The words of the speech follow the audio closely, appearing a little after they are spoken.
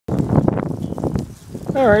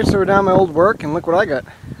Alright, so we're down my old work, and look what I got.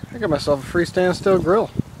 I got myself a freestanding steel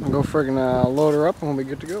grill. I'll go friggin' load her up and we'll be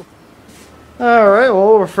good to go. Alright,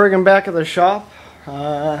 well, we're friggin' back at the shop.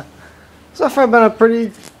 So far been a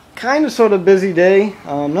pretty kind of sort of busy day.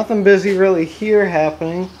 Nothing busy really here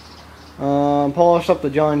happening. Polished up the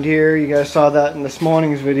John Deere. You guys saw that in this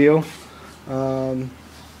morning's video.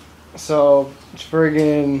 So it's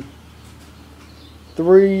friggin'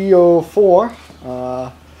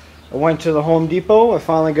 3:04. I went to the Home Depot. I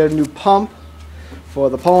finally got a new pump for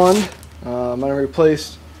the pond. I'm going to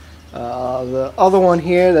replace the other one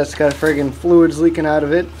here that's got friggin' fluids leaking out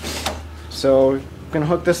of it. So I'm going to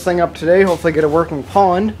hook this thing up today, hopefully get a working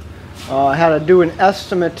pond. I had to do an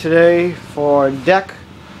estimate today for a deck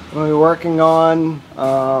I'm going to be working on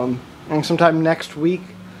sometime next week.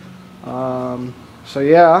 So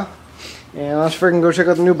yeah, and let's friggin' go check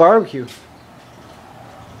out the new barbecue.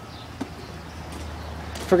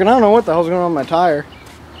 Friggin' I don't know what the hell's going on with my tire.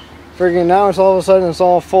 Friggin' now it's all of a sudden it's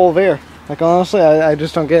all full of air. Like honestly, I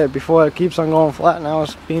just don't get it. Before it keeps on going flat, now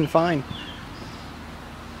it's being fine.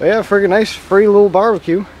 But yeah, friggin' nice free little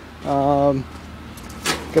barbecue. Get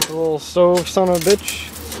the little stove, son of a bitch.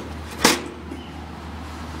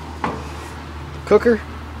 Cooker.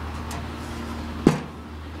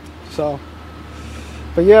 So,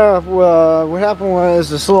 but yeah, what happened was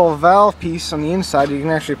this little valve piece on the inside. You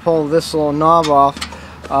can actually pull this little knob off.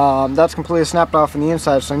 That's completely snapped off on the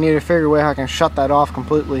inside, so I need to figure a way how I can shut that off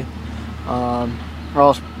completely, or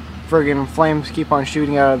else friggin' flames keep on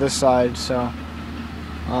shooting out of this side. So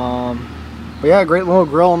but yeah, great little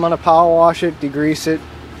grill. I'm gonna power wash it, degrease it,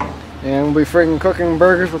 and we'll be friggin' cooking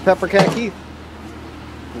burgers with Pepper Cat Keith.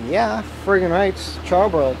 Yeah, friggin' right, it's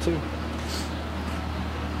charbroiled too.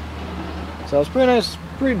 So it's pretty nice,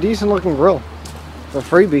 pretty decent looking grill for a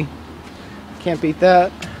freebie. Can't beat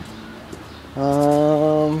that.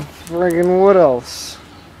 Friggin' what else?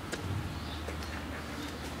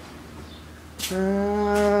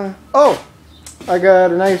 Oh, I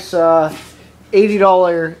got a nice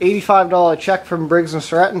 $85 check from Briggs &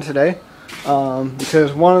 Stratton today,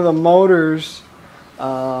 because one of the motors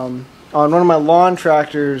on one of my lawn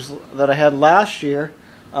tractors that I had last year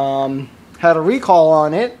had a recall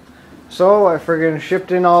on it. So I friggin'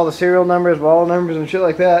 shipped in all the serial numbers, ball numbers, and shit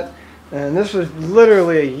like that. And this was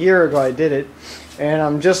literally a year ago I did it, and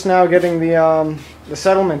I'm just now getting the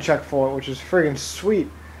settlement check for it, which is friggin' sweet.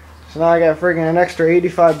 So now I got friggin' an extra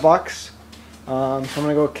 85 bucks. So I'm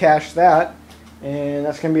gonna go cash that, and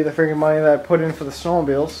that's gonna be the friggin' money that I put in for the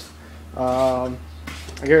snowmobiles. I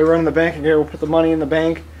gotta run in the bank and gotta put the money in the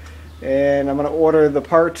bank, and I'm gonna order the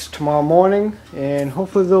parts tomorrow morning, and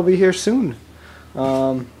hopefully they'll be here soon.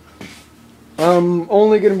 I'm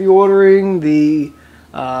only gonna be ordering the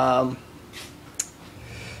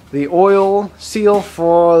oil seal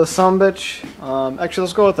for the sumbitch. Actually,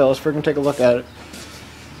 let's go with that. Let's friggin' take a look at it.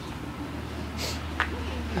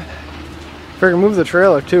 Friggin' move the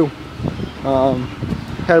trailer too.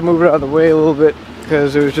 Had to move it out of the way a little bit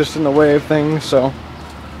because it was just in the way of things. So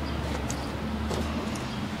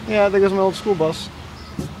yeah, I think it's my old school bus.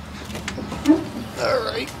 All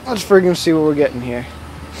right, let's friggin' see what we're getting here.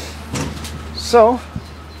 So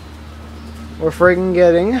we're friggin'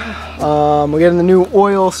 getting, we're getting the new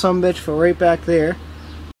oil sumbitch for right back there.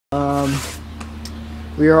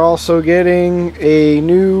 We are also getting a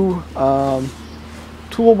new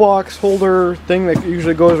toolbox holder thing that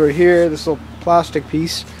usually goes right here, this little plastic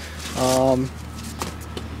piece.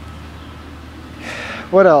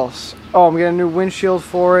 What else? Oh, I'm getting a new windshield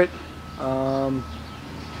for it. And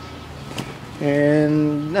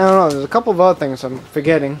I don't know, there's a couple of other things I'm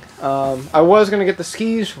forgetting. I was going to get the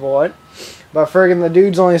skis for it, but friggin' the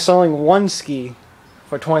dude's only selling one ski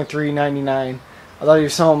for $23.99. I thought he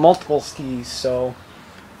was selling multiple skis, so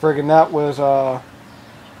friggin' that was a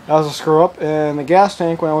screw up. And the gas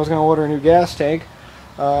tank, when I was going to order a new gas tank,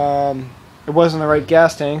 it wasn't the right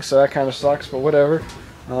gas tank, so that kind of sucks, but whatever.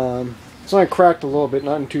 It's only cracked a little bit,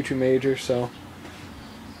 nothing too major, so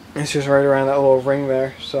it's just right around that little ring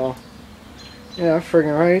there, so yeah,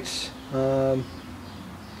 friggin' right.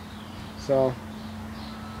 So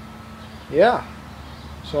yeah,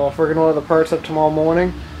 so I'll friggin' order the parts up tomorrow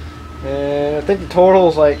morning, and I think the total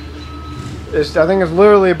is like, I think it's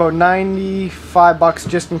literally about 95 bucks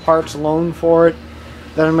just in parts alone for it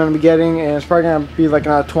that I'm going to be getting, and it's probably going to be like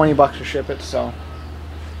another 20 bucks to ship it. So,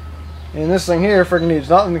 and this thing here friggin' needs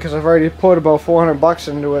nothing because I've already put about 400 bucks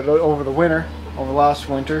into it over the winter, over last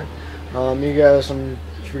winter. You guys,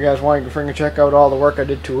 if you guys want, you can friggin' check out all the work I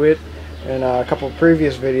did to it in a couple of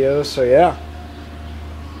previous videos. So yeah,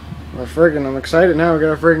 I'm excited now. We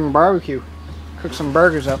got a friggin' barbecue. Cook some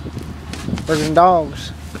burgers up. Burgers and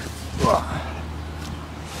dogs.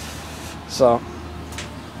 So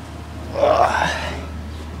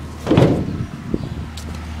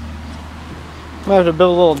might have to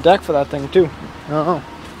build a little deck for that thing too. I don't know.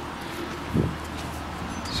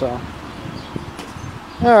 So,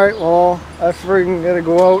 alright, well, I freaking gotta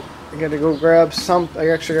go out. I gotta go grab some. I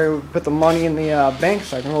actually gotta put the money in the bank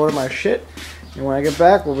so I can order my shit. And when I get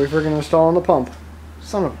back, we'll be freaking installing the pump.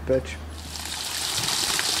 Son of a bitch.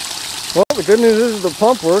 Well, the good news is the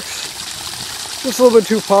pump works. Just a little bit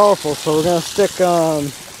too powerful, so we're gonna stick a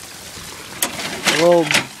little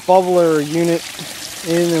bubbler unit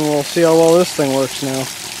in, and we'll see how well this thing works now.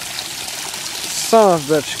 Son of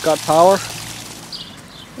a bitch, got power.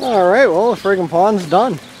 Alright, well, the friggin' pond's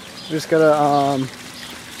done. Just gotta,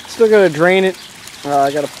 still gotta drain it. I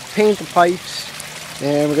gotta paint the pipes,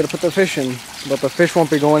 and we're gonna put the fish in. But the fish won't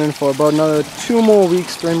be going in for about another 3 more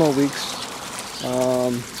weeks. So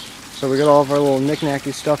we got all of our little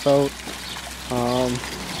knick-knacky stuff out.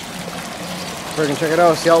 Friggin' check it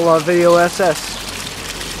out, it's the Outlaw Video SS.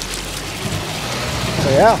 So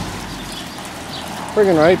yeah,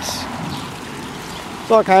 friggin' rights.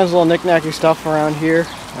 There's all kinds of little knick-knacky stuff around here.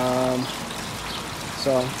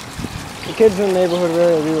 So the kids in the neighborhood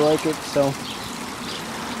really do like it. So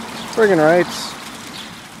friggin' rights.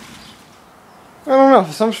 I don't know,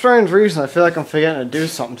 for some strange reason I feel like I'm forgetting to do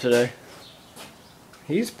something today.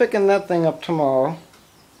 He's picking that thing up tomorrow.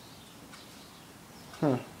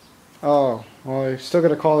 Huh. Oh, well, I still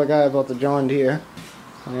gotta call the guy about the John Deere.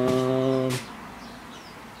 I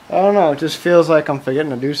don't know, it just feels like I'm forgetting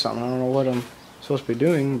to do something. I don't know what I'm supposed to be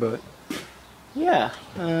doing, but yeah,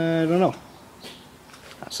 I don't know.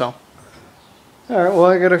 So, alright, well,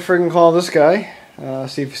 I gotta friggin' call this guy.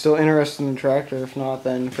 See if he's still interested in the tractor. If not,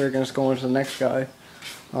 then friggin' just go into the next guy.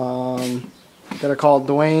 Gotta call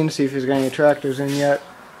Dwayne, see if he's got any tractors in yet.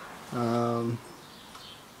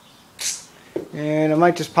 And I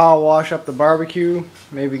might just power wash up the barbecue.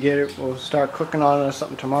 Maybe get it, we'll start cooking on it or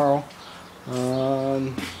something tomorrow.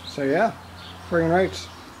 So yeah, friggin' rights.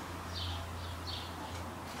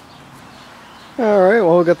 Alright,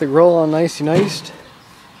 well, we got the grill on nicey niced.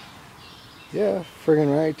 Yeah,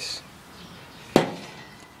 friggin' rights.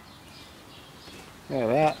 Yeah,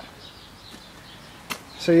 that.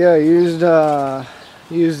 So yeah, I used the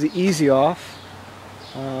Easy Off.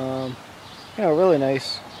 Yeah, really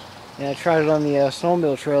nice. Yeah, I tried it on the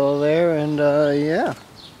snowmobile trailer there, and yeah,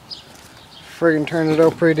 friggin' turned it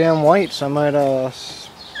out pretty damn white. So I might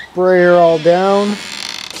spray her all down,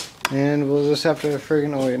 and we'll just have to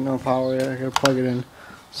friggin'. Oh wait, no power yet. I gotta plug it in.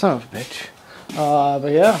 Son of a bitch.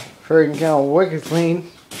 But yeah, friggin' kind of wicked clean.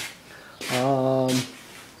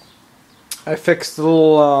 I fixed the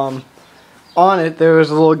little on it. There was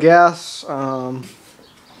a little gas, not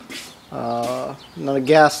a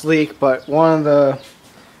gas leak, but one of the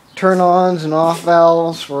turn-ons and off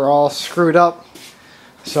valves were all screwed up.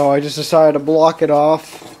 So I just decided to block it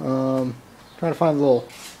off. Trying to find a little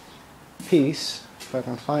piece, if I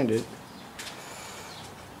can find it.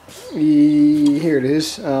 Here it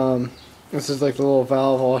is. This is like the little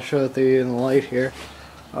valve. I'll show it to you in the light here.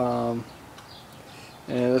 And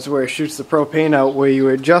that's where it shoots the propane out, where you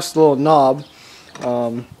adjust the little knob.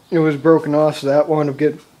 It was broken off, so that wound up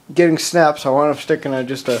getting snapped, so I wound up sticking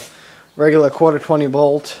just a regular 1/4-20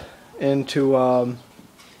 bolt into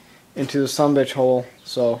the sumbitch hole,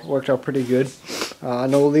 so it worked out pretty good.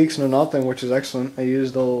 No leaks, no nothing, which is excellent. I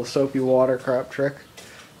used a little soapy water crap trick.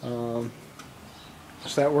 So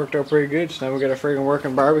that worked out pretty good. So now we got a friggin'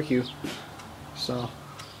 working barbecue. So,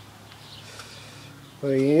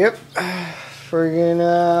 but yep, friggin'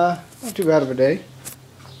 not too bad of a day.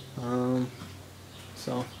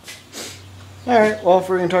 So, alright, well,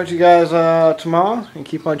 we're going to talk to you guys tomorrow, and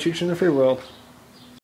keep on chooching the free world.